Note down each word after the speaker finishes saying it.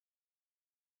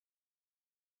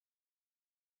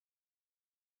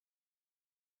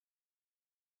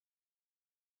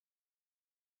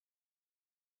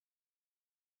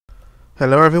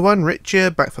Hello everyone, Rich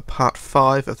here, back for part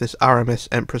 5 of this RMS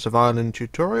Empress of Ireland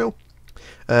tutorial.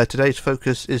 Today's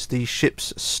focus is the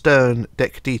ship's stern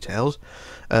deck details,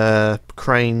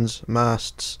 cranes,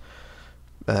 masts,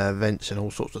 vents and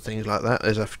all sorts of things like that.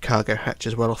 There's a cargo hatch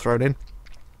as well thrown in.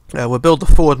 We'll build the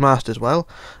forward mast as well,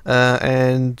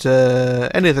 and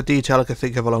any other detail I can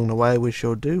think of along the way we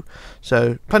shall do.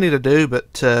 So plenty to do,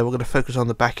 but we're going to focus on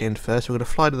the back end first. We're going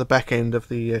to fly to the back end of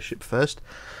the ship first.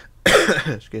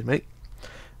 Excuse me.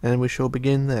 And we shall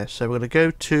begin there. So we're going to go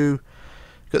to,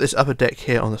 got this upper deck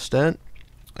here on the stern,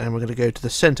 and we're going to go to the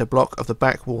centre block of the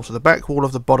back wall. So the back wall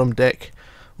of the bottom deck,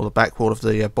 or the back wall of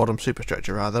the bottom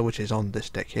superstructure rather, which is on this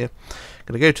deck here.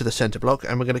 Going to go to the centre block,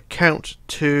 and we're going to count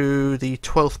to the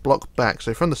 12th block back.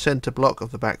 So from the centre block of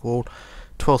the back wall,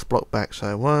 12th block back.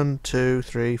 So 1, 2,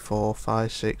 3, 4,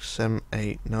 5, 6, 7,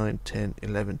 8, 9, 10,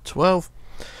 11, 12.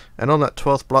 And on that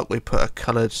 12th block we put a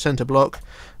coloured centre block,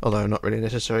 although not really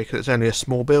necessary because it's only a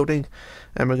small building,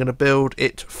 and we're going to build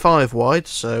it 5 wide,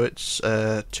 so it's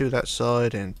 2 that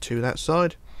side and 2 that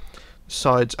side. The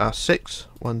sides are 6,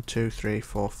 1, 2, 3,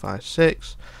 4, 5,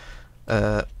 6,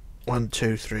 1,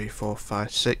 2, 3, 4,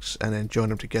 5, 6, and then join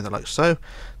them together like so.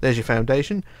 There's your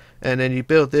foundation, and then you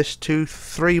build this to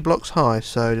 3 blocks high,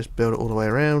 so just build it all the way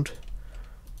around,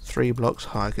 3 blocks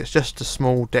high. It's just a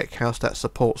small deck house that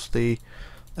supports the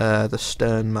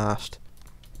stern mast,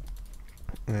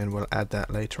 and we'll add that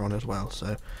later on as well.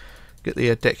 So get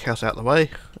the deck house out of the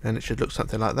way, and it should look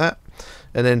something like that.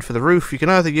 And then for the roof you can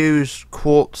either use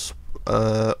quartz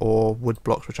or wood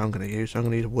blocks, which I'm going to use. So I'm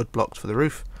going to use wood blocks for the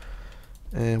roof,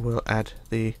 and we'll add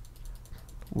the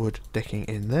wood decking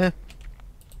in there,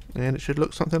 and it should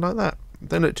look something like that.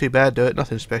 Don't look too bad, do it,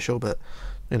 nothing special, but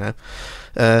you know.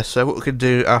 So what we can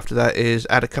do after that is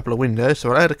add a couple of windows. So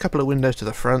I'll add a couple of windows to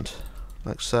the front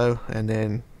like so, and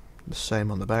then the same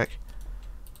on the back.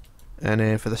 And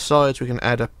then for the sides we can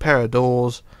add a pair of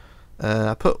doors.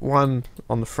 I put one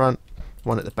on the front,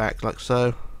 one at the back like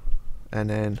so,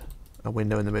 and then a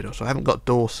window in the middle. So I haven't got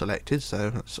doors selected, so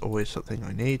that's always something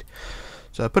I need.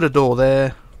 So I put a door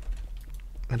there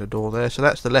and a door there, so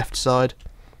that's the left side,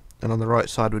 and on the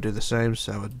right side we'll do the same.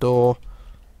 So a door,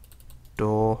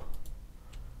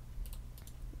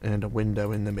 and a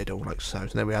window in the middle like so.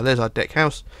 So there we are, there's our deck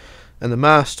house. And the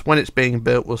mast, when it's being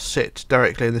built, will sit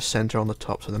directly in the centre on the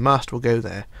top. So the mast will go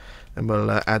there, and we'll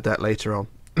add that later on.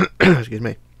 Excuse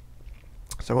me.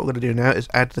 So what we're going to do now is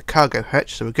add the cargo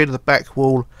hatch. So we'll go to the back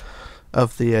wall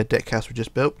of the deck house we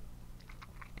just built,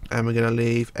 and we're going to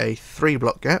leave a 3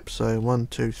 block gap. So 1,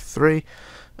 2, 3,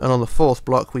 and on the 4th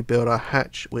block we build our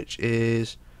hatch, which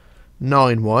is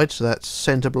 9 wide. So that's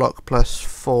centre block plus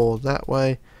 4 that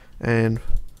way, and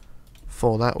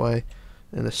 4 that way.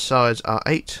 And the sides are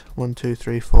 8. 1, 2,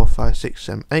 3, 4, 5, 6,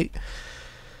 7, 8.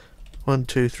 1,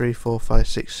 2, 3, 4, 5,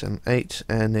 6, 7, 8.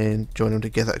 And then join them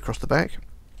together across the back.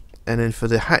 And then for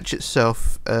the hatch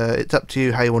itself, it's up to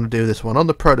you how you want to do this one. On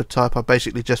the prototype, I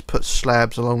basically just put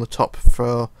slabs along the top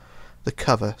for the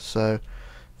cover. So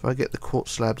if I get the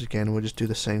quartz slabs again, we'll just do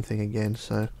the same thing again.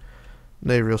 So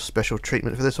no real special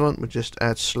treatment for this one. We'll just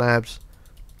add slabs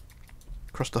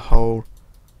across the whole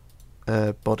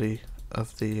body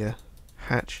of the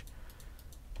hatch.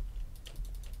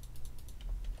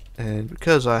 And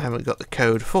because I haven't got the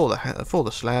code for the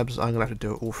slabs, I'm going to have to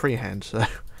do it all freehand, so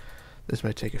this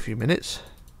may take a few minutes.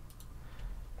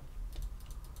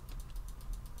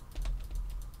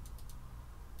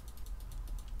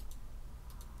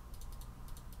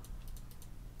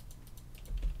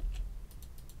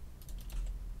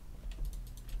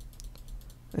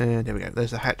 And there we go,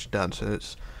 there's the hatch done. So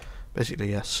it's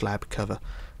basically a slab cover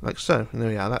like so, and there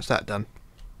we are, that's that done.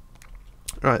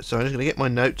 Right, so I'm just going to get my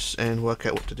notes and work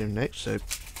out what to do next, so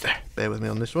bear with me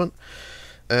on this one.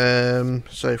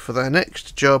 So for the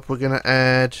next job we're going to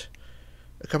add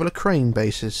a couple of crane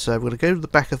bases. So we're going to go to the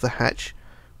back of the hatch,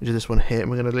 which is this one here, and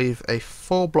we're going to leave a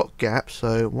 4 block gap,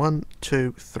 so 1,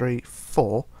 2, 3,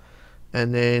 4,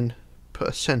 and then put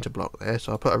a centre block there.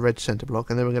 So I'll put a red centre block,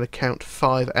 and then we're going to count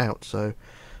 5 out, so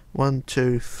 1,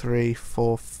 2, 3,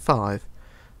 4, 5,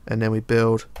 and then we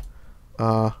build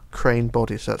our crane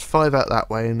body. So that's 5 out that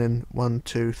way, and then 1,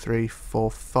 2, 3, 4,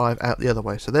 5 out the other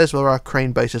way. So there's where our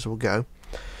crane bases will go.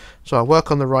 So I'll work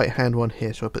on the right hand one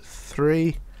here. So I'll put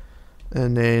 3,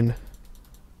 and then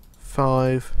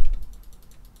 5,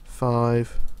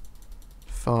 5,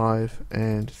 5,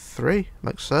 and 3,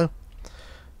 like so. And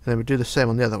then we do the same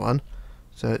on the other one.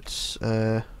 So it's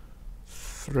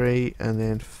 3, and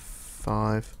then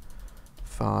 5,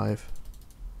 5,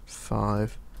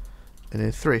 5, and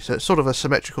then 3. So it's sort of a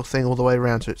symmetrical thing all the way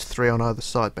around, so it's 3 on either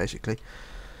side basically,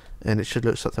 and it should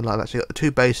look something like that. So you've got the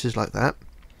 2 bases like that,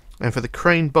 And for the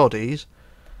crane bodies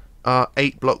are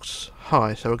 8 blocks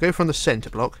high. So we'll go from the centre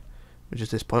block, which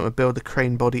is this point. We'll build the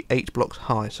crane body 8 blocks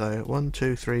high. So 1,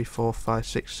 2, 3, 4, 5,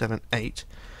 6, 7, 8.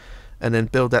 And then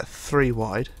build that 3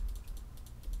 wide.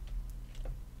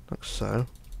 Like so.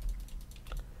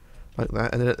 Like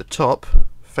that. And then at the top,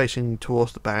 facing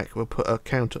towards the back, we'll put a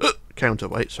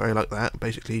counterweight, sorry, like that.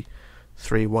 Basically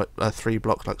 3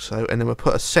 blocks like so. And then we'll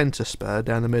put a centre spur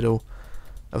down the middle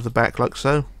of the back like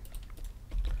so.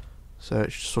 So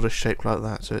it's sort of shaped like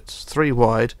that. So it's 3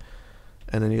 wide,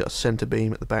 and then you've got a centre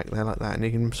beam at the back there like that. And you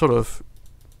can sort of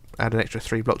add an extra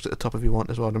 3 blocks at the top if you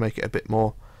want as well to make it a bit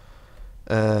more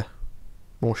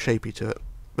shapy to it.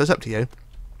 But it's up to you.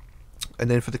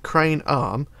 And then for the crane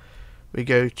arm, we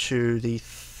go to the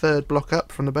 3rd block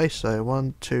up from the base. So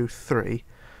 1, 2, 3,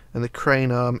 and the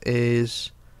crane arm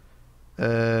is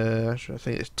actually I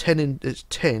think it's 10 it's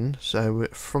 10, so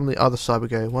from the other side we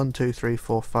go 1, 2, 3,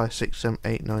 4, 5, 6, 7,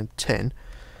 8, 9, 10,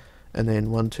 and then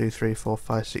 1, 2, 3, 4,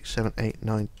 5, 6, 7, 8,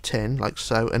 9, 10, like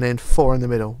so, and then 4 in the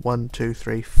middle, 1, 2,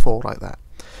 3, 4, like that.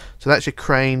 So that's your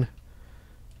crane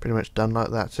pretty much done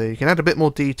like that. So you can add a bit more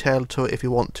detail to it if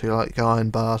you want to, like iron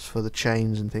bars for the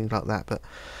chains and things like that, but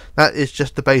that is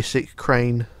just the basic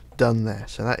crane done there.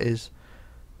 So that is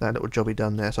that little jobby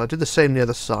done there. So I did the same the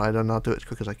other side, and I'll do it as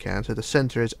quick as I can. So the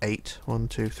centre is 8. 1,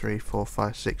 2, 3, 4,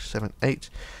 5, 6, 7, 8.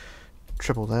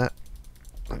 Triple that,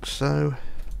 like so.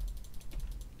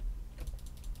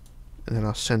 And then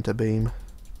our centre beam,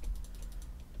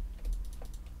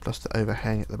 plus the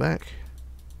overhang at the back.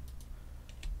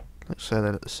 Like so,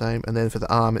 they're the same. And then for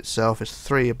the arm itself, it's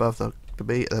 3 above the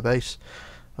base.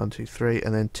 1, 2, 3,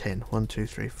 and then 10. 1, 2,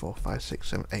 3, 4, 5, 6,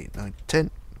 7, 8, 9,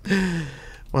 10.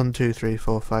 1, 2, 3,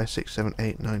 4, 5, 6, 7,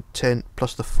 8, 9, 10,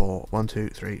 plus the 4. 1, 2,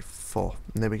 3, 4.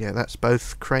 And there we go. That's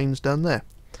both cranes done there.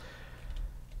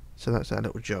 So that's our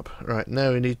little job. Right,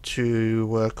 now we need to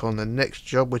work on the next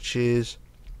job, which is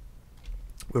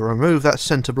we'll remove that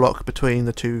centre block between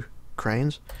the 2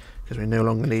 cranes because we no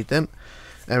longer need them.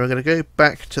 And we're going to go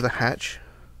back to the hatch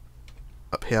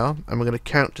up here, and we're going to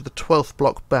count to the 12th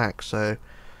block back. So,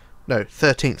 no,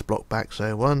 13th block back.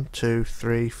 So 1, 2,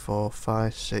 3, 4,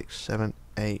 5, 6, 7,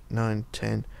 8, 9,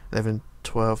 10, 11,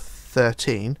 12,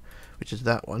 13, which is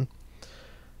that one.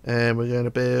 And we're going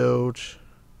to build,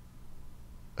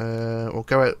 we'll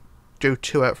go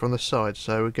 2 out from the side.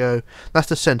 So we go, that's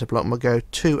the centre block, and we'll go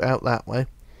 2 out that way.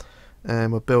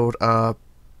 And we'll build our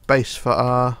base for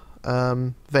our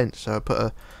vents. So I'll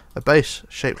put a base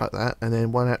shaped like that, and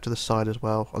then 1 out to the side as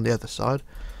well on the other side.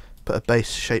 Put a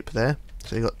base shape there.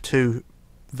 So you've got 2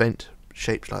 vent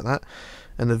shapes like that.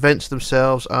 And the vents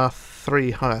themselves are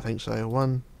 3 high, I think.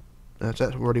 So that's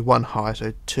already 1 high,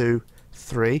 so 2,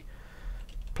 3,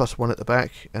 plus 1 at the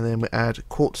back, and then we add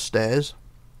quartz stairs,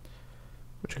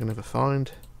 which I can never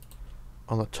find,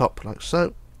 on the top like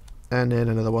so, and then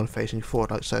another one facing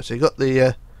forward like so. So you've got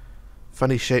the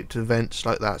funny shaped vents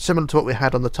like that, similar to what we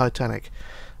had on the Titanic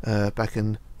back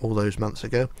in all those months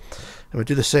ago. And we'll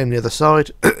do the same the other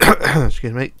side.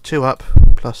 Excuse me, 2 up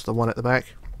plus the 1 at the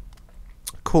back,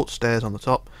 quartz stairs on the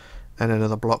top, and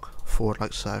another block forward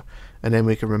like so, and then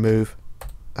we can remove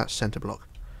that centre block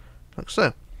like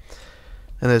so.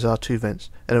 And there's our 2 vents.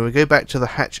 And then we go back to the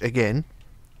hatch again,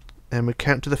 and we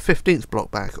count to the 15th block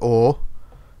back, or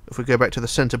if we go back to the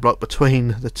centre block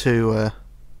between the 2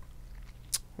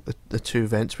 the 2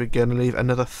 vents, we're going to leave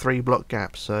another 3 block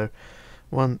gap. So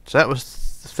that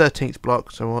was the 13th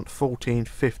block, so we want 14,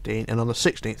 15, and on the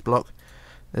 16th block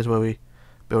is where we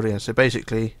build again. So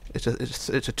basically it's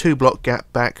a 2 block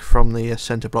gap back from the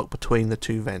centre block between the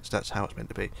 2 vents. That's how it's meant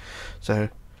to be. So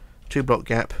 2 block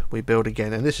gap, we build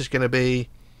again, and this is going to be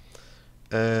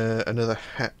another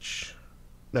hatch.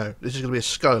 No, this is going to be a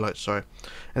skylight, sorry,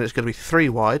 and it's going to be 3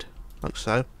 wide like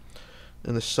so,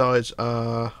 and the sides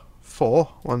are 4.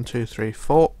 1, 2, 3,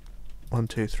 4. 1,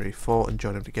 2, 3, 4, and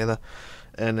join them together,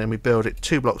 and then we build it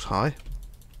 2 blocks high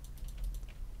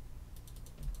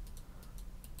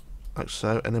like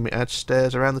so, and then we add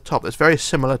stairs around the top. It's very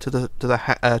similar to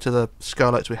the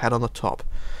skylights we had on the top.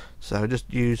 So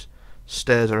just use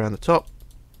stairs around the top,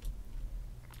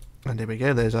 and there we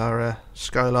go. There's our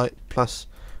skylight plus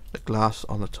the glass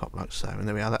on the top like so, and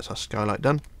there we are. That's our skylight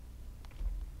done,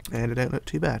 and it don't look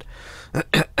too bad.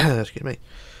 Excuse me.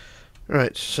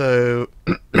 Right, so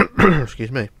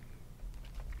excuse me.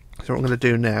 So what I'm going to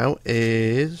do now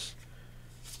is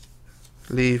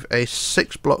leave a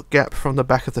 6 block gap from the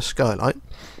back of the skylight.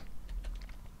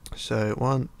 So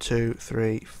 1, 2,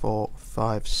 3, 4,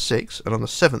 5, 6, and on the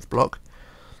 7th block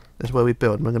is where we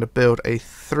build. And we're going to build a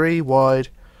 3 wide,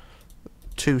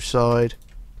 2 side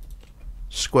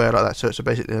square like that. So it's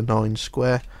basically a 9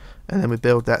 square, and then we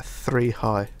build that 3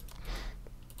 high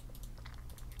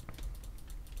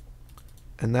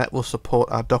and that will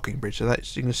support our docking bridge. So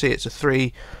that's, you can see it's a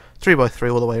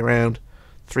 3x3 all the way around,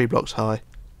 3 blocks high,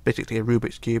 basically a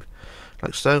Rubik's cube,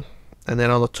 like so. And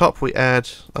then on the top we add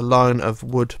a line of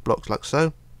wood blocks like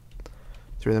so,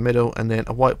 through the middle, and then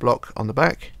a white block on the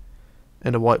back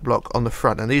and a white block on the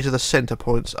front, and these are the center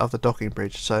points of the docking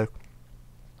bridge. So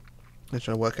let's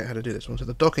try and work out how to do this one. So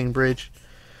the docking bridge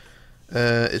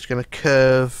is going to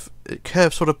curve. It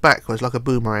curves sort of backwards like a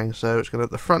boomerang. So it's going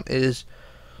to, the front is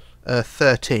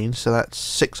 13, so that's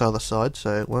 6 either side.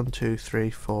 So 1, 2,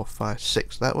 3, 4, 5,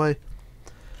 6 that way.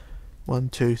 1,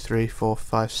 2, 3, 4,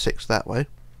 5, 6 that way.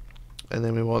 And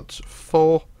then we want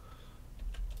 4.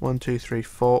 1, 2, 3,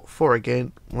 4. 4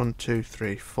 again. 1, 2,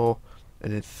 3, 4.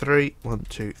 And then 3. 1,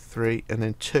 2, 3. And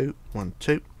then 2. 1,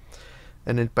 2.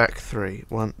 And then back 3.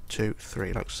 1, 2,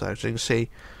 3, like so. So you can see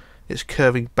it's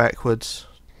curving backwards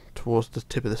towards the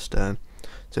tip of the stern.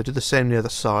 So do the same on the other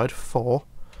side. 4.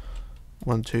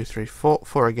 1, 2, 3, 4.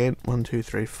 4 again. 1, 2,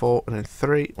 3, 4. And then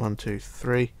 3. 1, 2,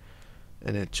 3.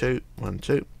 And then 2. 1,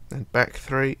 2. And back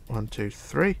 3. 1, 2,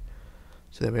 3.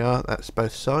 So there we are. That's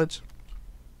both sides.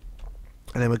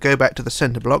 And then we'll go back to the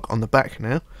centre block on the back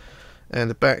now. And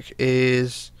the back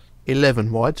is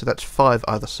 11 wide, so that's 5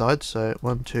 either side. So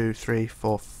 1, 2, 3,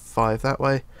 4, 5 that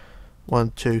way.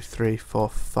 1, 2, 3, 4,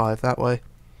 5 that way.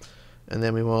 And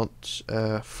then we want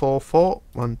 4, 4.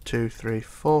 1, 2, 3,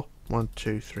 4. 1,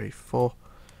 2, 3, 4.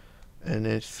 And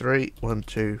then 3. 1,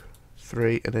 2,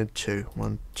 3. And then 2.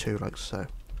 1, 2, like so.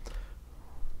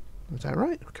 Is that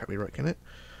right? Can't be right, can it?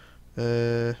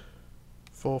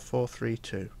 4, 4, 3,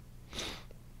 2.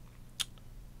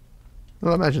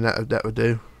 Well, I imagine that would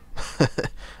do.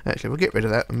 Actually, we'll get rid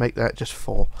of that and make that just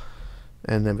 4.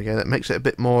 And there we go. That makes it a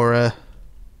bit more.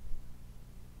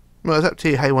 Well, it's up to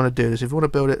you how you want to do this. If you want to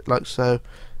build it like so,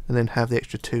 and then have the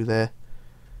extra 2 there,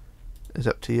 it's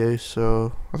up to you.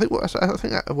 So I think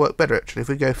that would work better actually. If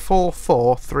we go 4,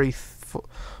 4, 3, 4,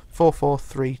 4, 4,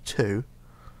 3, 2.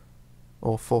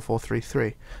 Or 4, 4, 3,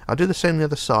 3. I'll do the same on the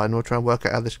other side and we'll try and work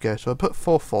out how this goes. So I'll put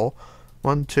 4, 4,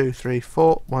 1, 2, 3,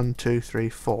 4, 1, 2, 3,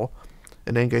 4,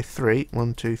 and then go 3,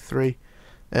 1, 2, 3,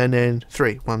 and then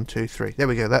 3, 1, 2, 3. There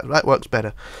we go. That works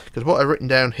better because what I've written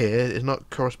down here is not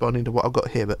corresponding to what I've got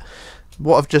here, but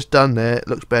what I've just done there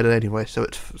looks better anyway. So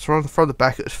it's from the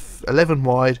back. It's 11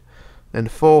 wide, then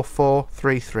 4, 4,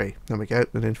 3, 3. There we go,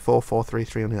 and then 4, 4, 3,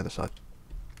 3 on the other side.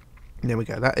 And there we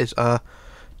go. That is our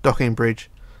docking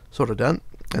bridge sort of done.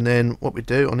 And then what we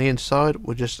do on the inside,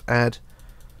 we'll just add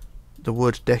the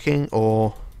wood decking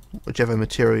or whichever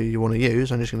material you want to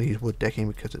use. I'm just going to use wood decking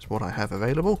because it's what I have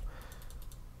available,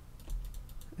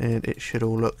 and it should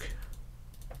all look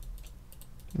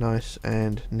nice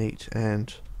and neat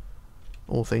and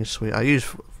all things sweet. I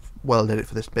use weld edit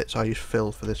for this bit, so I use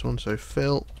fill for this one. So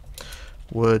fill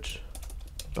wood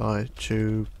by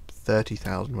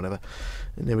 230,000 whatever,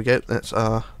 and there we go. That's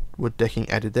our wood decking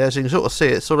added there. So you can sort of see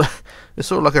it's sort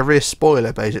of like a rear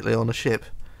spoiler basically on a ship.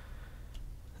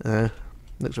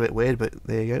 Looks a bit weird, but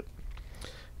there you go.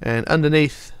 And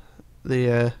underneath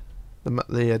the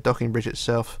docking bridge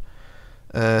itself,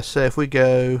 so if we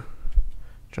go,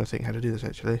 I'm trying to think how to do this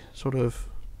actually, sort of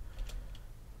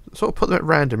put them at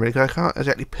random really, because I can't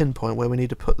exactly pinpoint where we need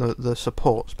to put the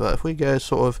supports, but if we go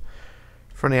sort of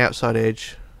from the outside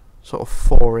edge, sort of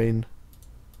 4 in,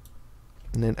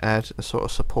 and then add a sort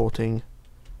of supporting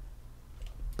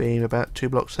beam about 2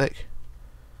 blocks thick.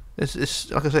 It's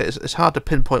like I say, it's hard to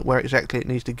pinpoint where exactly it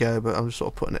needs to go, but I'm just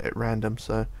sort of putting it at random.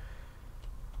 So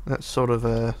that's sort of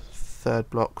a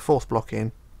 4th block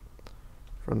in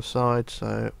from the side.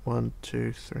 So 1,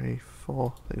 2, 3,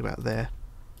 4. Think about there.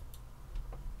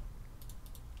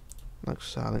 Like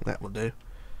so, I think that will do.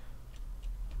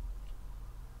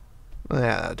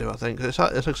 Yeah, that'll do. I think it's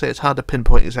hard, like I say, it's hard to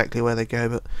pinpoint exactly where they go,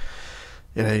 but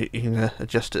you know, you can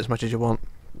adjust it as much as you want.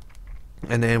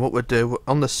 And then what we'll do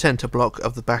on the centre block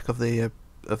of the back of the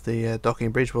docking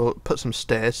bridge, we'll put some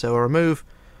stairs. So we'll remove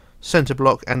centre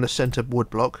block and the centre wood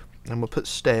block, and we'll put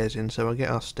stairs in. So we'll get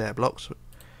our stair blocks,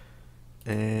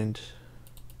 and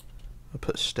we'll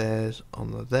put stairs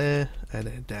on there, and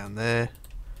then down there,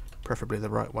 preferably the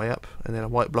right way up, and then a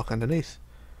white block underneath.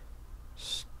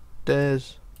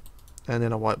 Stairs, and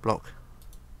then a white block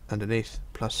underneath,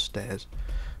 plus stairs.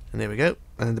 And there we go.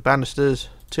 And then the banisters,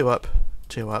 2 up,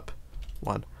 2 up,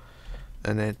 1,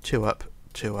 and then 2 up,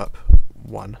 2 up,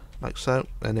 1, like so.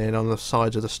 And then on the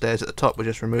sides of the stairs at the top, we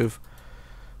just remove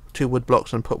 2 wood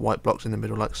blocks and put white blocks in the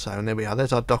middle, like so. And there we are.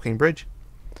 There's our docking bridge.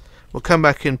 We'll come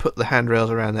back and put the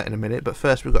handrails around that in a minute, but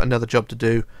first we've got another job to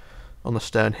do on the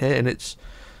stern here, and it's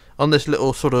on this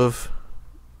little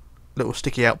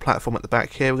sticky out platform at the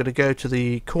back here. We're going to go to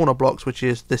the corner blocks, which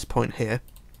is this point here.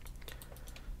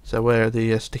 So where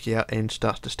the sticky out end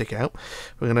starts to stick out,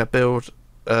 we're going to build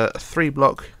a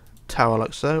 3-block tower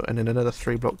like so, and then another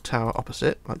 3-block tower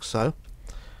opposite like so,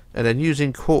 and then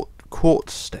using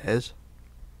quartz stairs,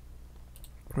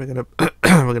 we're going to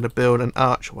we're going to build an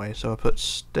archway. So I put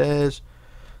stairs,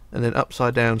 and then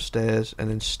upside down stairs, and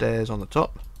then stairs on the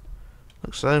top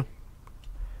like so,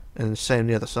 and the same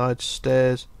the other side,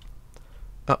 stairs,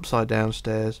 upside down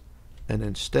stairs, and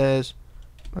then stairs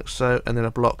like so, and then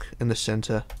a block in the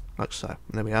centre like so. And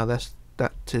there we are.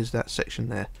 That is that section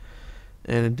there,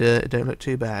 and it don't look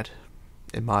too bad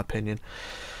in my opinion.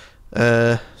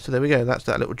 So there we go, that's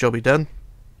that little jobby done.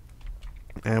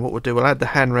 And what we'll do, we'll add the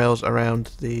handrails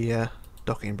around the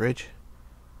docking bridge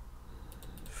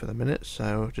for the minute.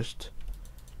 So we'll just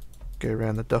go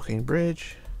around the docking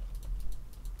bridge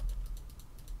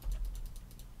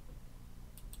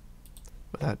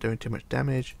without doing too much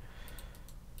damage.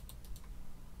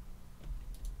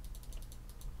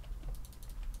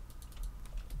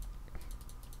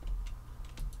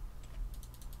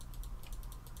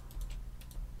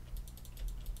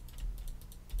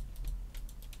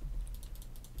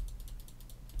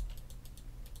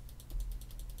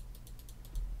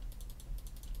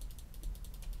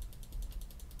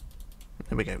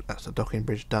 There we go, that's the docking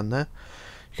bridge done there.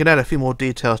 You can add a few more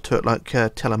details to it, like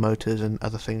telemotors and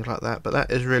other things like that, but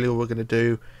that is really all we're going to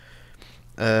do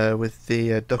with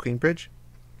the docking bridge.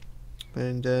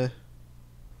 And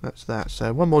that's that.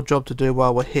 So one more job to do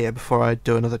while we're here before I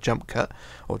do another jump cut,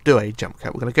 or do a jump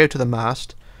cut. We're going to go to the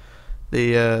mast,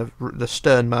 the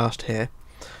stern mast here,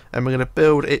 and we're going to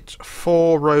build it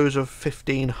 4 rows of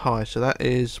 15 high. So that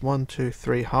is 1, 2,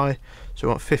 3 high. So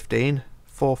we want 15.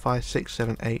 4, 5, 6,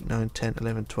 7, 8, 9, 10,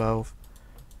 11, 12,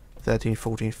 13,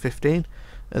 14, 15,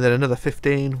 and then another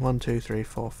 15, 1, 2, 3,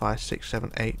 4, 5, 6,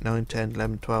 7, 8, 9, 10,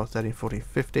 11, 12, 13, 14,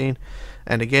 15,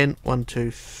 and again 1,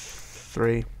 2,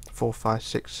 3, 4, 5,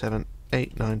 6, 7,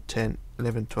 8, 9, 10,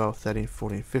 11, 12, 13,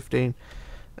 14, 15,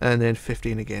 and then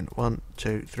 15 again, 1,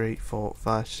 2, 3, 4,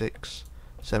 5, 6,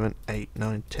 7, 8,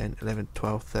 9, 10, 11,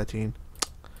 12, 13,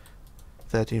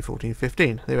 14,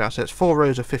 15. There we are, so it's 4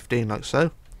 rows of 15 like so.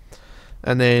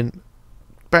 And then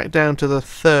back down to the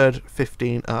third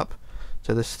 15 up,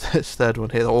 so this third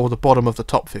one here, or the bottom of the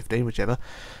top 15, whichever,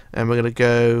 and we're going to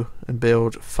go and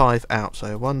build 5 out.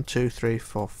 So 1, 2, 3,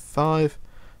 4, 5,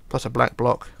 plus a black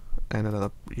block and another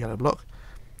yellow block,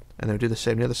 and then we'll do the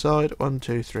same on the other side. 1,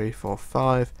 2, 3, 4,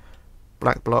 5,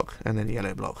 black block and then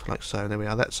yellow block like so. And there we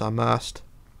are, that's our mast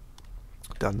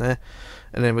done there.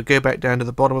 And then we'll go back down to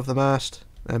the bottom of the mast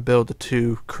and build the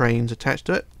 2 cranes attached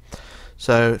to it.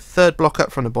 So third block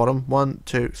up from the bottom, 1,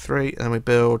 2, 3, and then we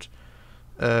build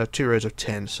 2 rows of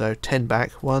 10. So 10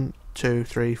 back, 1, 2,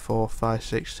 3, 4, 5,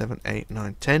 6, 7, 8,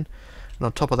 9, 10. And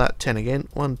on top of that, 10 again,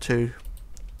 1, 2,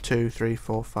 3,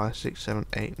 4, 5, 6, 7,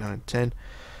 8, 9, 10.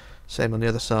 Same on the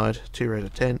other side, 2 rows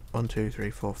of 10, 1, 2, 3,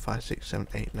 4, 5, 6, 7,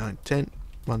 8, 9, 10.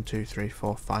 1, 2, 3,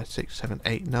 4, 5, 6, 7,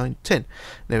 8, 9, 10.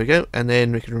 There we go, and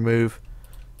then we can remove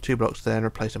 2 blocks there and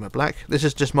replace them with black. This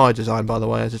is just my design, by the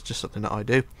way, as it's just something that I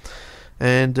do.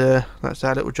 And that's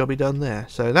our little jobby done there.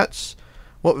 So that's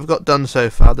what we've got done so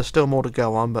far. There's still more to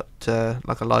go on, but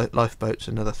like lifeboats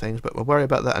and other things, but we'll worry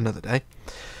about that another day.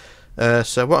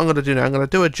 So what I'm going to do now, I'm going to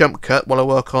do a jump cut while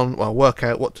I work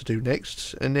out what to do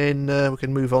next, and then we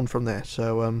can move on from there.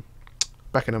 So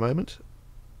back in a moment.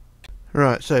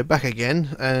 Right, so back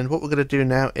again, and what we're going to do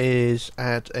now is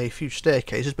add a few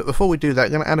staircases, but before we do that,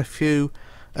 I'm going to add a few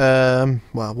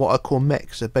what I call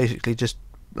mechs. So basically just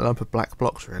a lump of black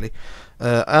blocks really,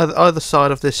 either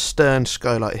side of this stern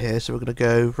skylight here. So we're going to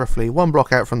go roughly 1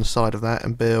 block out from the side of that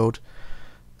and build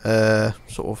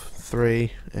sort of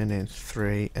 3 and then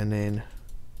 3 and then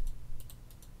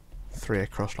 3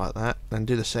 across like that, and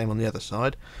do the same on the other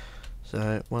side.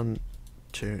 So 1,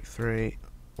 2, 3,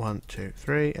 1, 2,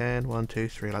 3, and 1, 2,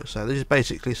 3 like so. This is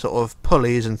basically sort of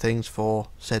pulleys and things for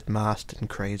said mast and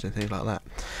cranes and things like that.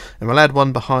 And we'll add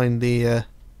one behind the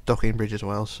docking bridge as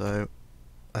well. So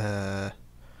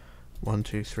 1,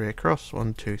 2, 3 across,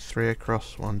 1, 2, 3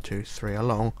 across, 1, 2, 3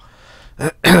 along,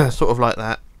 sort of like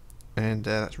that. And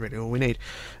that's really all we need.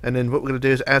 And then what we're going to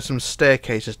do is add some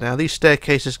staircases. Now these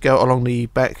staircases go along the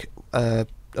back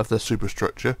of the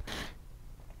superstructure,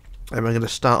 and we're going to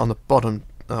start on the bottom,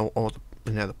 or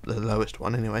the lowest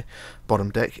one anyway, bottom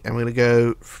deck, and we're going to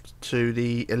go to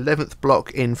the 11th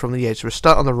block in from the edge. So we'll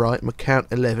start on the right and we'll count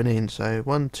 11 in. So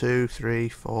 1, 2, 3,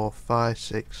 4, 5,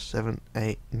 6, 7,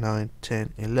 8, 9,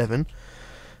 10, 11,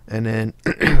 and then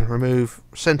remove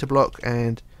centre block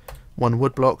and 1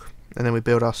 wood block, and then we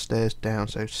build our stairs down.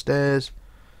 So stairs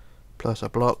plus a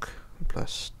block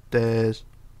plus stairs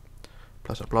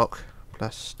plus a block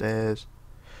plus stairs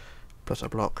plus a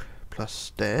block plus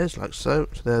stairs, like so.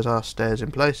 So there's our stairs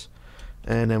in place,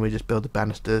 and then we just build the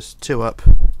banisters, 2 up,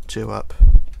 2 up,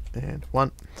 and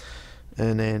 1,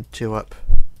 and then 2 up,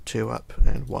 2 up,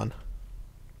 and 1,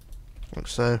 like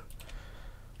so.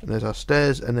 And there's our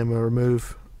stairs, and then we'll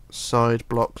remove side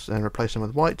blocks and replace them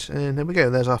with white, and there we go,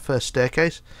 there's our first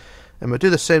staircase. And we'll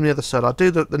do the same on the other side. I'll do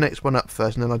the next one up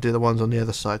first, and then I'll do the ones on the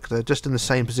other side, because they're just in the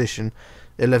same position,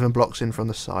 11 blocks in from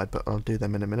the side, but I'll do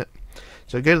them in a minute.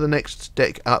 So go to the next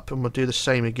deck up, and we'll do the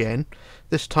same again.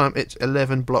 This time it's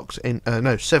 11 blocks in,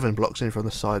 no, 7 blocks in from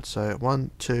the side, so 1,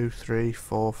 2, 3,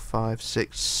 4, 5,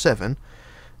 6, 7,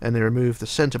 and then remove the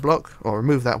centre block, or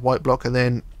remove that white block, and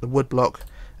then the wood block,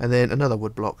 and then another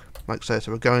wood block, like so.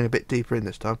 So we're going a bit deeper in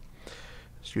this time,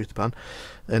 excuse the pun,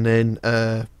 and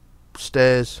then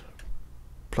stairs,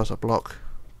 plus a block,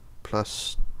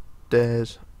 plus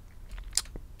stairs,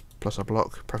 plus a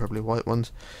block, preferably white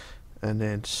ones, and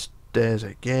then stairs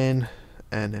again,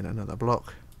 and then another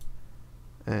block,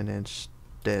 and then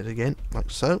stairs again,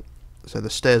 like so. So the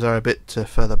stairs are a bit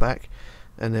further back,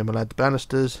 and then we'll add the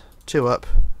banisters, 2 up,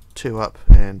 2 up,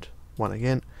 and 1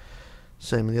 again.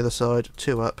 Same on the other side,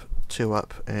 2 up, 2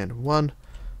 up, and 1,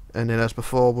 and then as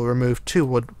before we'll remove two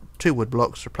wood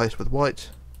blocks, replaced with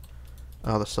white,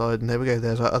 other side, and there we go,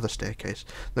 there's our other staircase.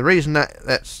 The reason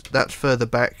that's further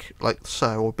back, like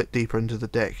so, or a bit deeper into the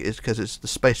deck, is because it's the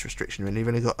space restriction really. You've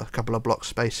only got a couple of blocks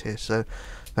space here, so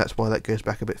that's why that goes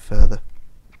back a bit further.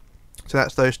 So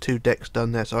that's those 2 decks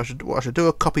done there. So I should do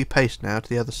a copy paste now to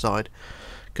the other side,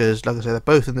 because like I said, they're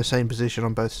both in the same position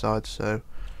on both sides, so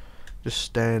just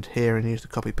stand here and use the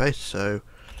copy paste. So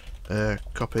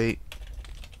copy,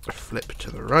 flip to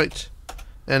the right,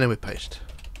 and then we paste.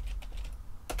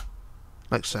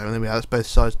 Like so, and there we are, that's both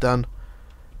sides done,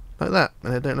 like that,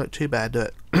 and they don't look too bad, do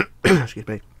it? Excuse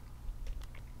me.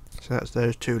 So that's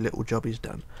those 2 little jobbies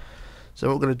done. So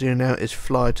what we're going to do now is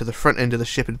fly to the front end of the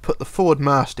ship and put the forward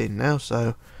mast in now.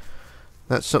 So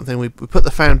that's something we put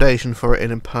the foundation for it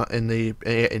in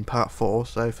part 4.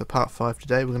 So for part 5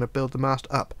 today, we're going to build the mast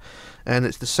up, and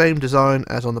it's the same design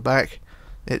as on the back.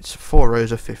 It's 4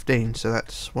 rows of 15. So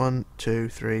that's 1, 2,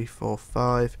 3, 4,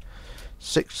 5,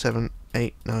 6, 7,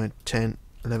 8, 9, 10,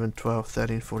 11, 12,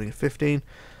 13, 14, 15.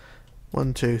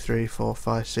 1, 2, 3, 4,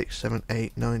 5, 6, 7,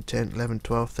 8, 9, 10, 11,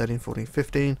 12, 13, 14,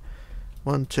 15.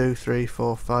 1, 2, 3,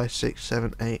 4, 5, 6,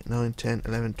 7, 8, 9, 10,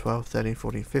 11, 12, 13,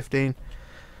 14, 15.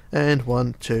 And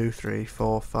 1, 2, 3,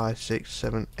 4, 5, 6,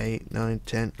 7, 8, 9,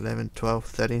 10, 11, 12,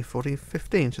 13, 14,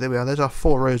 15. So there we are, there's our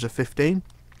 4 rows of 15.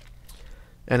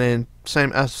 And then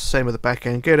same with the back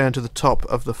end, go down to the top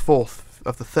of the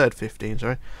third 15,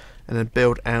 sorry, and then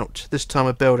build out. This time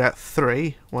I build out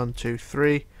 3, 1, 2,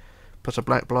 3, plus a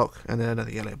black block, and then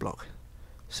another yellow block.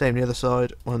 Same the other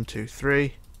side, 1, 2,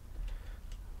 3.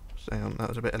 So hang on, that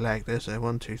was a bit of lag there. So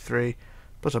 1, 2, 3,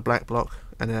 plus a black block,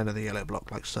 and then another yellow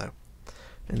block, like so.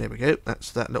 And there we go,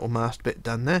 that's that little mast bit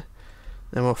done there.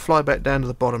 Then we'll fly back down to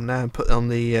the bottom now and put on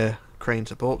the crane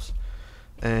supports.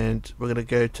 And we're going to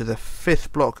go to the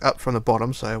 5th block up from the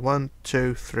bottom, so 1,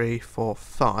 2, 3, 4,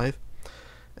 5,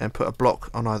 and put a block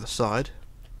on either side,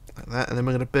 like that. And then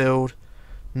we're going to build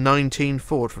 19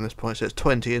 forward from this point, so it's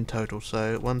 20 in total.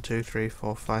 So 1, 2, 3,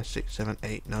 4, 5, 6, 7,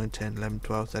 8, 9, 10, 11,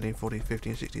 12, 13, 14,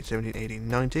 15, 16, 17, 18,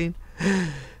 19.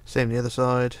 Same the other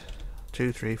side,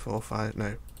 2, 3, 4, 5,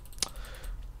 no,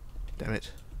 damn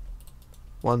it.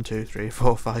 1, 2, 3,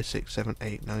 4, 5, 6, 7,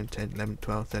 8, 9, 10, 11,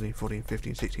 12, 13, 14,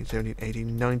 15, 16, 17,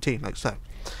 18, 19, like so.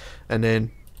 And then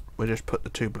we'll just put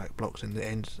the 2 black blocks in the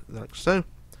ends, like so.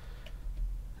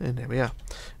 And there we are.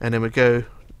 And then we go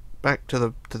back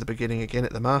to the beginning again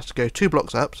at the mast, go 2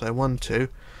 blocks up, so 1, 2,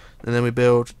 and then we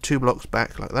build 2 blocks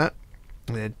back like that,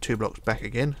 and then 2 blocks back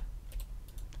again,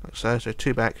 like so. So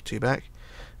 2 back, 2 back,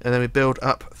 and then we build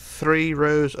up 3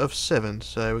 rows of 7.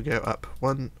 So we go up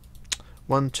 1,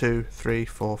 2, 3,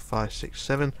 4, 5, 6,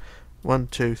 7. 1,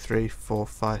 2, 3, 4,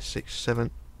 5, 6,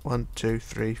 7. 1, 2,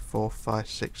 3, 4, 5,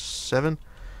 6, 7.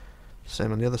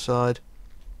 Same on the other side.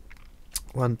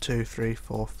 1, 2, 3,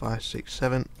 4, 5, 6,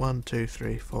 7. 1, 2,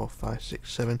 3, 4, 5,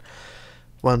 6, 7.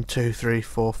 1, 2, 3,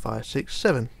 4, 5, 6,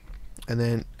 7. And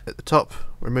then at the top,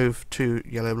 remove 2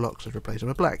 yellow blocks and replace them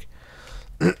with black,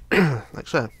 like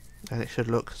so. And it should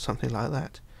look something like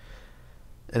that.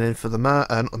 And then for the not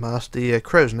the mast, the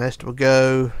crow's nest will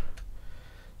go,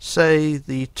 say,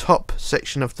 the top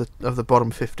section of the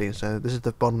bottom 15. So this is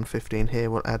the bottom 15 here.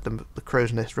 We'll add the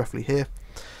crow's nest roughly here.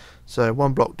 So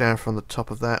 1 block down from the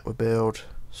top of that, we'll build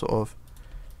sort of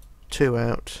 2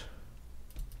 out,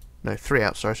 no, 3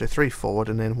 out, sorry, so 3 forward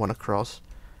and then 1 across.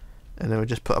 And then we'll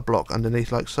just put a block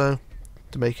underneath like so,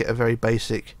 to make it a very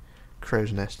basic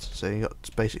crow's nest. So you've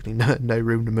got basically no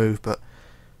room to move, but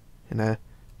you know,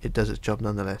 it does its job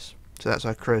nonetheless. So that's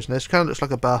our cruise. And this kind of looks like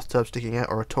a bathtub sticking out,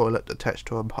 or a toilet attached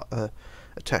to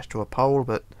a pole,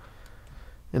 but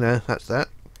you know, that's that.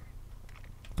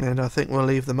 And I think we'll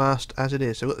leave the mast as it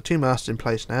is. So we've got the two masts in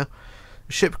place now.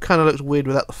 The ship kind of looks weird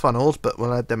without the funnels, but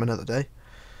we'll add them another day.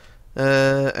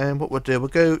 And what we'll do, we'll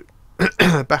go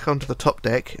back onto the top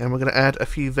deck, and we're going to add a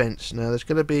few vents. Now there's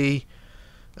going to be,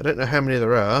 I don't know how many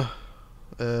there are,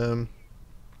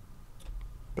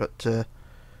 but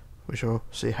we shall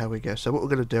see how we go. So what we're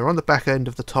going to do, on the back end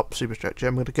of the top superstructure,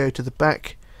 I'm going to go to the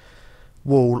back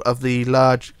wall of the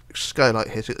large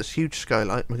skylight here. So this huge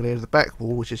skylight, we're going to go to the back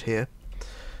wall, which is here,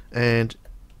 and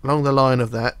along the line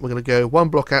of that we're going to go one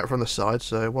block out from the side,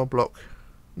 so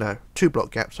two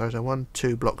block gaps, sorry, so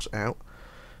 2 blocks out,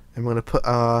 and we're going to put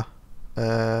our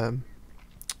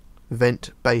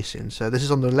vent base in. So this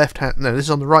is on the left hand, no, this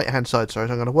is on the right hand side, sorry,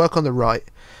 so I'm going to work on the right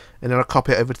and then I'll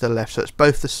copy it over to the left, so it's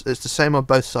both it's the same on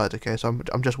both sides. Okay, so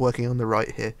I'm just working on the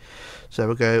right here. So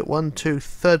we'll go 1, 2,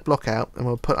 third block out, and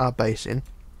we'll put our base in,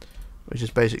 which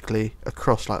is basically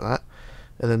across like that.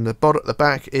 And then the bottom, the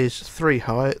back is 3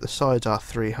 high, the sides are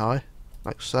 3 high,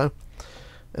 like so.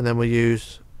 And then we'll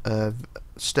use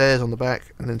stairs on the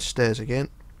back, and then stairs again,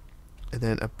 and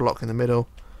then a block in the middle,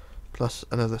 plus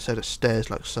another set of stairs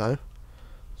like so.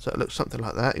 So it looks something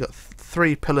like that. You've got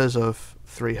 3 pillars of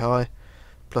 3 high,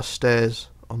 plus stairs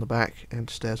on the back and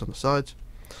stairs on the sides,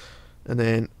 and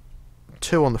then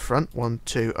 2 on the front, 1,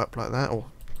 2 up like that, or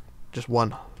just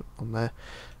 1 on there,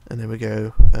 and then we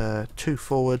go 2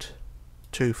 forward,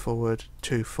 2 forward,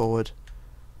 2 forward,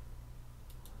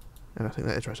 and I think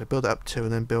that is right. So build it up 2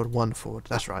 and then build 1 forward.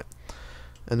 That's right.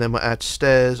 And then we'll add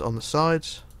stairs on the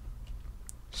sides,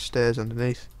 stairs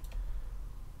underneath,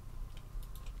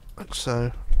 like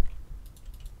so.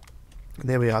 And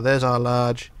there we are. There's our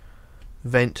large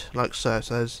vent, like so.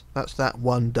 So that's that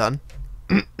one done.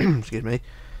 Excuse me.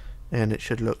 And it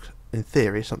should look, in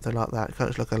theory, something like that. It kind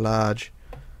of looks like a large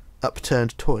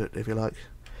upturned toilet, if you like.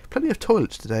 Plenty of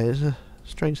toilets today. Is a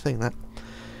strange thing, that.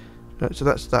 Right, so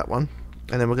that's that one.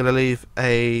 And then we're going to leave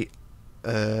a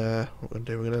what we're going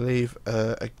to do, we're going to leave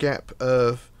a gap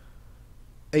of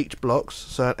 8 blocks.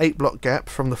 So an 8 block gap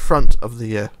from the front of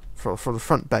the from the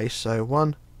front base. So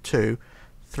 1, 2,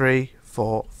 3,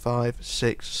 4, 5,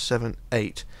 6, 7,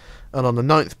 8, and on the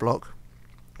 9th block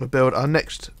we'll build our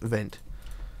next vent.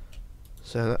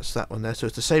 So that's that one there. So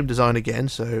it's the same design again,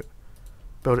 so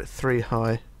build it 3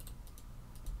 high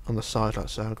on the side like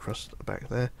so, across the back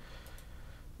there,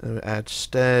 and we'll add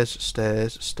stairs,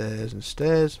 stairs, stairs and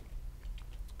stairs,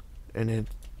 and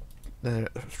then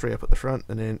 3 up at the front,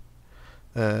 and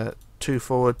then 2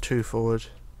 forward, 2 forward,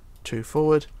 2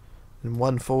 forward, and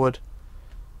 1 forward,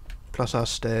 plus our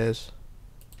stairs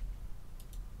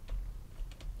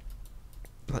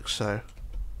like so.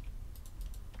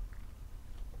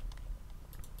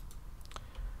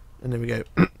 And there we go.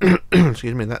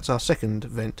 Excuse me, that's our second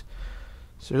vent.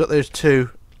 So we've got those 2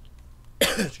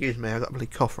 excuse me, I've got a bloody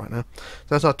cough right now. So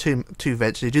that's our two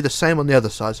vents. So you do the same on the other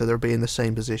side, so they'll be in the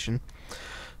same position.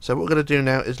 So what we're going to do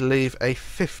now is leave a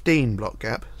 15 block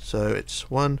gap. So it's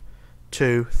 1,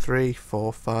 2, 3,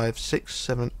 4, 5, 6,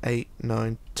 7, 8,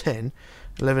 9, 10,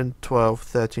 11, 12,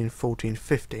 13, 14,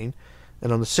 15.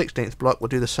 And on the 16th block we'll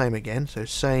do the same again, so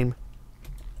same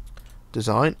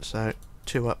design, so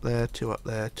 2 up there, 2 up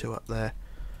there, 2 up there,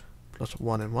 plus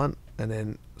 1 and 1, and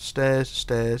then stairs,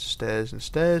 stairs, stairs and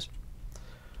stairs,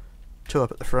 2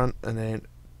 up at the front, and then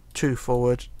 2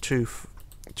 forward, 2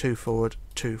 forward,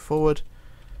 2 forward,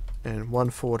 and 1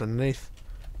 forward underneath,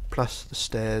 plus the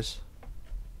stairs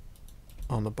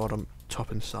on the bottom, top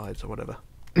and sides or whatever.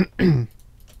 There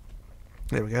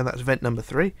we go, that's vent number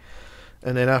 3.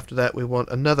 And then after that we want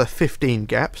another 15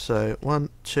 gaps, so 1,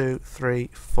 2, 3,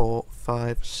 4,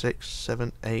 5, 6,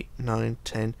 7, 8, 9,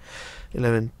 10,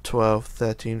 11, 12,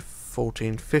 13,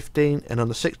 14, 15, and on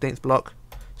the 16th block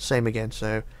same again,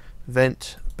 so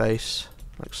vent, base,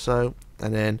 like so,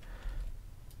 and then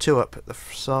 2 up at the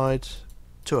sides,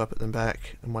 2 up at the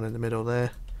back, and 1 in the middle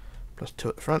there, plus 2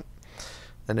 at the front,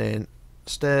 and then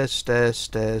stairs, stairs,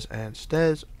 stairs and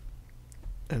stairs,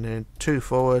 and then 2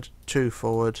 forward, 2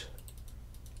 forward,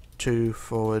 2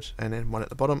 forward, and then 1 at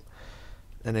the bottom,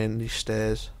 and then these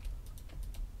stairs,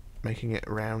 making it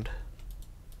round.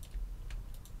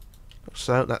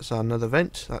 So that's another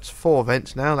vent. That's 4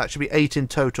 vents now. That should be 8 in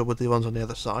total with the ones on the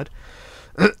other side.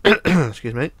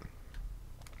 Excuse me.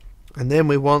 And then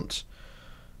we want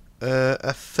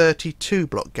a 32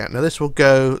 block gap. Now this will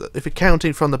go, if you're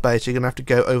counting from the base, you're going to have to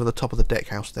go over the top of the deck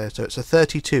house there. So it's a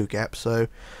 32 gap. So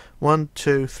 1,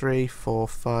 2, 3, 4,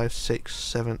 5, 6,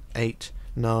 7, 8,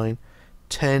 9,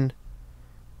 10,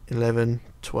 11,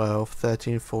 12,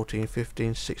 13, 14,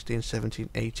 15, 16, 17,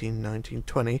 18, 19,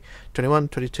 20, 21,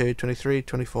 22, 23,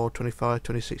 24, 25,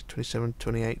 26, 27,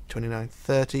 28, 29,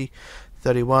 30,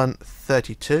 31,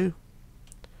 32.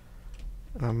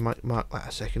 And I might mark that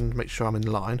a second, make sure I'm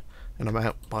in line, and I'm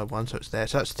out by one, so it's there.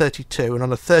 So that's 32, and on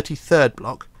the 33rd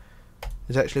block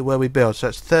is actually where we build. So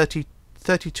that's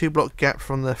 32 block gap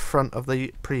from the front of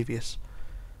the previous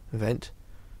event.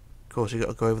 Of course, you've got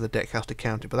to go over the deck house to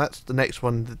count it, but that's the next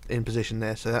one in position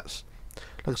there. So that's,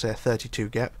 like I say, a 32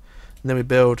 gap. And then we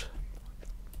build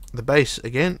the base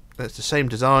again. That's the same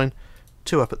design,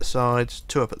 2 up at the sides,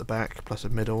 2 up at the back, plus a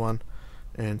middle one,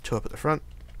 and 2 up at the front.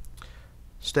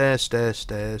 Stairs, stairs,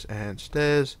 stairs, and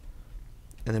stairs.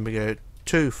 And then we go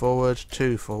 2 forward,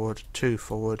 2 forward, 2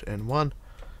 forward, and 1.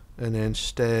 And then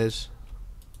stairs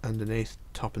underneath,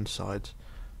 top and sides.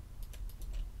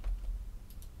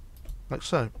 Like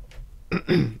so.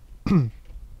 And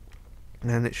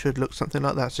it should look something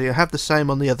like that. So you have the same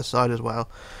on the other side as well,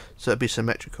 so it'll be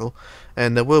symmetrical.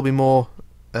 And there will be more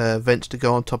vents to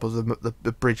go on top of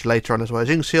the bridge later on as well. As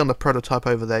you can see on the prototype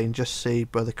over there, you can just see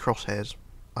where the crosshairs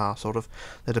are, sort of.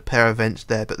 There's a pair of vents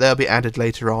there, but they'll be added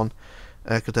later on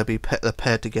because they'll be they're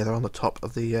paired together on the top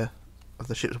of the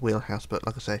ship's wheelhouse. But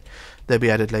like I say, they'll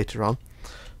be added later on.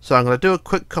 So I'm going to do a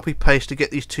quick copy paste to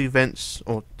get these two vents,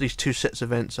 or these two sets of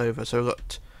vents over. So we've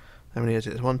got, how many is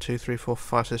it? 1, 2, 3, 4,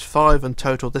 5. So there's 5 in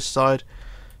total this side.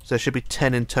 So there should be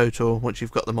 10 in total once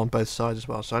you've got them on both sides as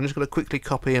well. So I'm just going to quickly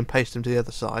copy and paste them to the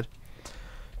other side.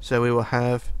 So we will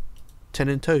have 10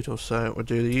 in total. So we'll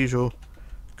do the usual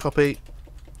copy,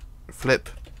 flip,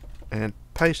 and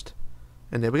paste.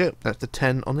 And there we go. That's the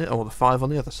 10 on the, or the 5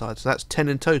 on the other side. So that's 10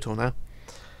 in total now.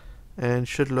 And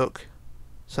should look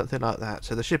something like that.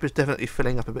 So the ship is definitely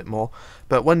filling up a bit more,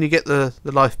 but when you get the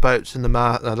lifeboats and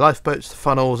the lifeboats, the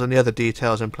funnels, and the other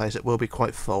details in place, it will be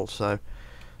quite full. So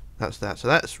that's that. So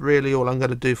that's really all I'm going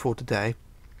to do for today.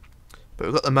 But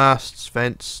we've got the masts,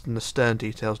 vents, and the stern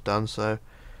details done, so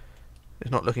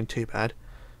it's not looking too bad.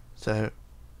 So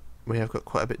we have got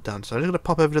quite a bit done. So I'm just going to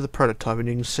pop over to the prototype, and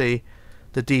you can see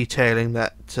the detailing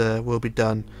that will be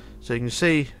done. So you can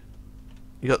see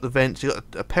you got the vents, you got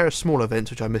a pair of smaller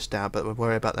vents which I missed out, but we'll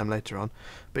worry about them later on.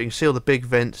 But you can see all the big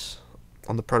vents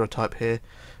on the prototype here,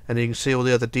 and you can see all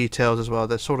the other details as well.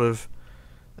 They're sort of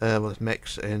well, there's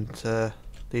mechs and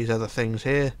these other things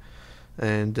here,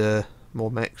 and more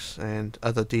mechs and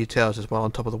other details as well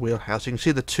on top of the wheelhouse. You can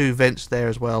see the 2 vents there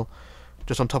as well,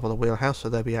 just on top of the wheelhouse, so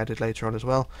they'll be added later on as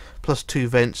well. Plus 2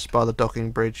 vents by the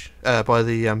docking bridge, by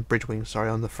the bridge wing, sorry,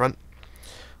 on the front.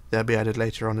 They'll be added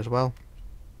later on as well.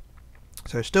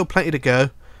 So still plenty to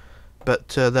go, but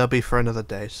they'll be for another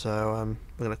day. So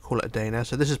we're going to call it a day now.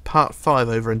 So this is part 5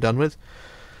 over and done with.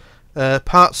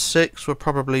 Part 6 will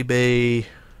probably be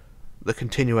the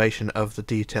continuation of the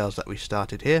details that we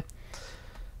started here,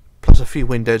 plus a few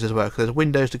windows as well, because there's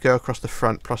windows to go across the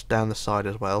front plus down the side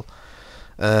as well.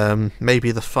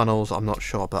 Maybe the funnels, I'm not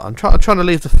sure, but I'm trying to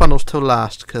leave the funnels till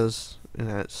last, because you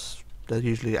know they're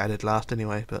usually added last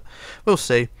anyway, but we'll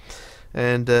see.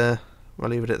 And I'll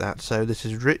leave it at that. So this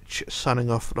is Rich signing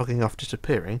off, logging off,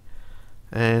 disappearing,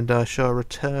 and I shall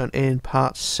return in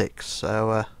part 6.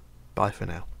 So bye for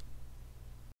now.